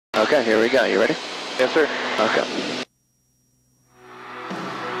Okay, here we go. You ready? Yes, sir. Okay.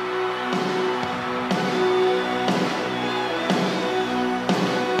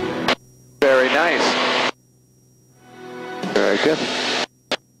 Very nice. Very good.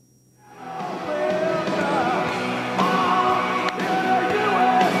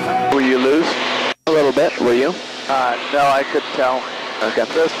 Will you lose? A little bit, will you? No, I couldn't tell. Okay.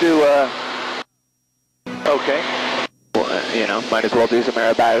 Let's do, okay. Well, you know, might as well do some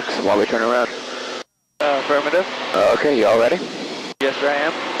aerobatics while we turn around. Affirmative. Okay, you all ready? Yes, sir, I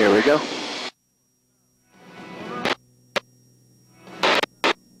am. Here we go.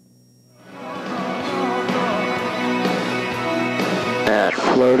 And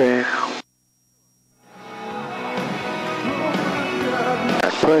floating.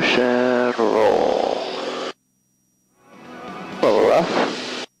 And push and roll. A little rough.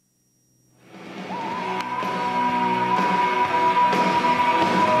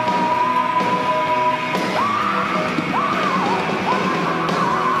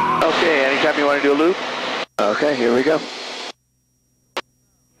 Okay, anytime you want to do a loop. Okay, here we go.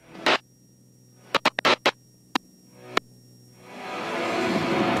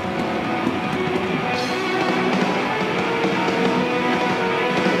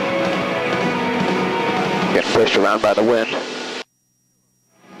 Getting pushed around by the wind.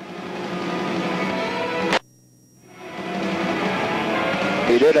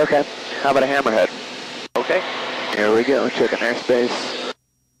 You did? Okay. How about a hammerhead? Okay. Here we go, checking airspace.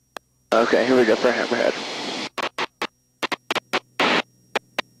 Okay, here we go for hammerhead.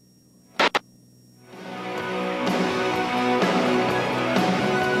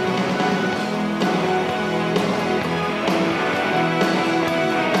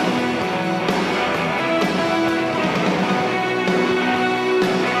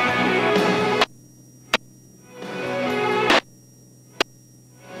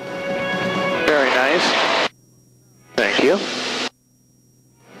 Very nice. Thank you.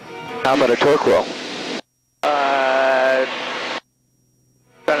 How about a torque roll?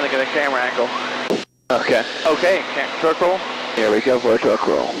 Trying to think of the camera angle. Okay. Okay, torque roll. Here we go for a torque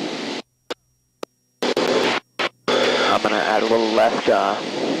roll. I'm gonna add a little left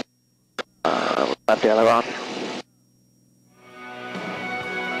aileron.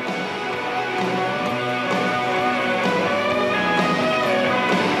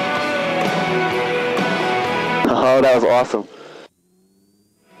 Oh, that was awesome.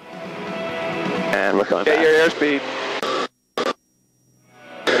 And we're coming Get back. your airspeed.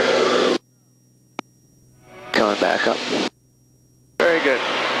 Coming back up. Very good.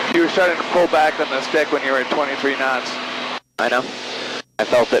 You were starting to pull back on the stick when you were at 23 knots. I know. I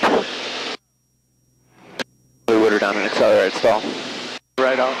felt it. We would have done an accelerated stall,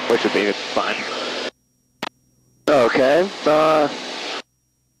 Right on. which would be fine. Okay.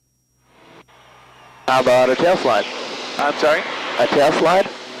 How about a tail slide? I'm sorry? A tail slide?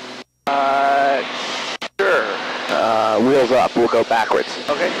 Sure. Wheels up. We'll go backwards.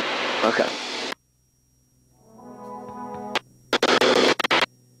 Okay. Okay.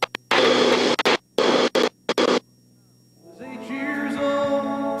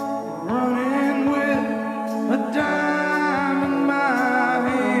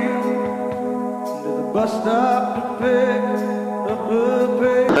 Bus stop to pick up a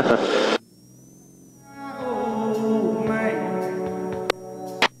pay. Oh, man.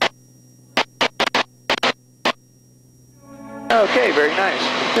 Okay, very nice.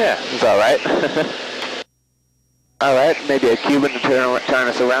 Yeah, it's alright. Alright, maybe a Cuban to turn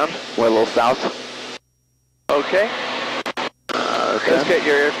us around. We're a little south. Okay. Okay. Let's get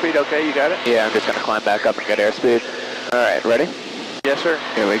your airspeed. Okay, you got it? Yeah, I'm just gonna climb back up and get airspeed. Alright, ready? Yes, sir.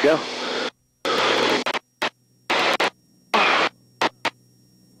 Here we go.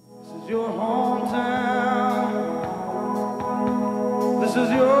 This is your hometown. This is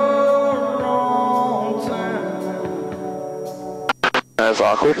your hometown. That was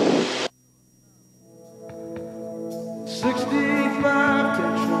awkward. 65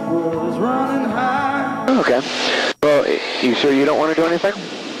 tension was running high. Okay. Well, you sure you don't want to do anything?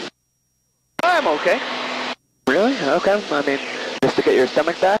 I'm okay. Really? Okay. I mean, just to get your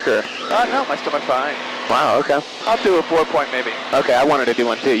stomach back, or? No, my stomach's fine. Wow, okay. I'll do a 4-point maybe. Okay, I wanted to do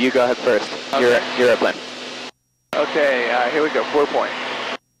one too. You go ahead first. Okay. Your airplane. Okay, here we go. 4-point.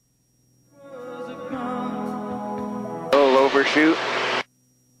 A little overshoot.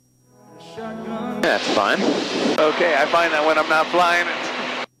 That's fine. Okay, I find that when I'm not flying,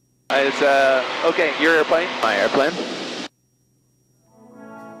 it's okay, your airplane. My airplane.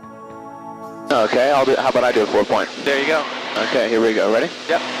 Okay, I'll do. How about I do a 4-point? There you go. Okay, here we go. Ready?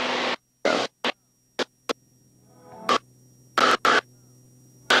 Yep.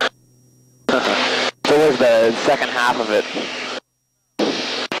 the second half of it.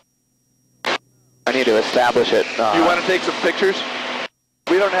 I need to establish it. You want to take some pictures?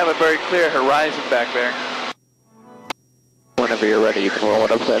 We don't have a very clear horizon back there. Whenever you're ready, you can roll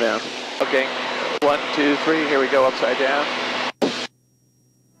it upside down. Okay, 1, 2, 3, here we go, upside down.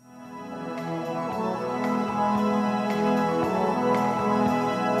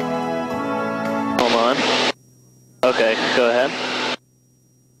 Hold on. Okay, go ahead.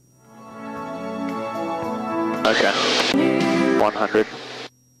 Okay. 100.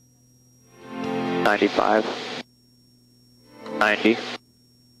 95. 90.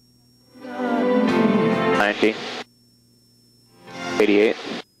 90. 88.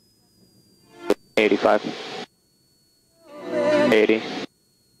 85. 80.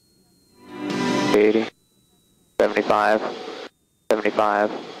 80. 75.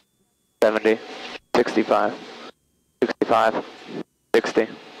 75. 70. 65. 65. 60.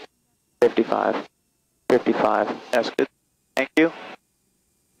 55. 55. That's good. Thank you.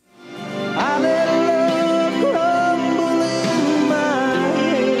 I let love crumble in my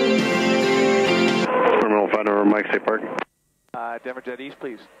head. Terminal 5 over Mike, stay parking. Denver Jet East,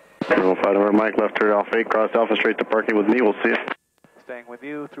 please. Terminal 5 over Mike, left turn Alpha 8, cross Alpha straight to parking with me, we'll see you. Staying with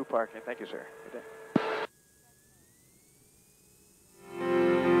you through parking. Thank you, sir. Good day.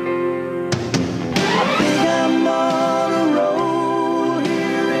 I think I'm on a roll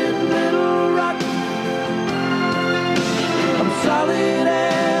here in Little Rock. I'm solid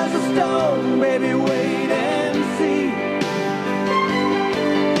as a stone, baby, wait and see.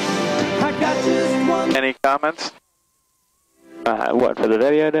 I got just one. Any comments What, for the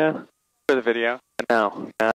video, Dan? for the video? No.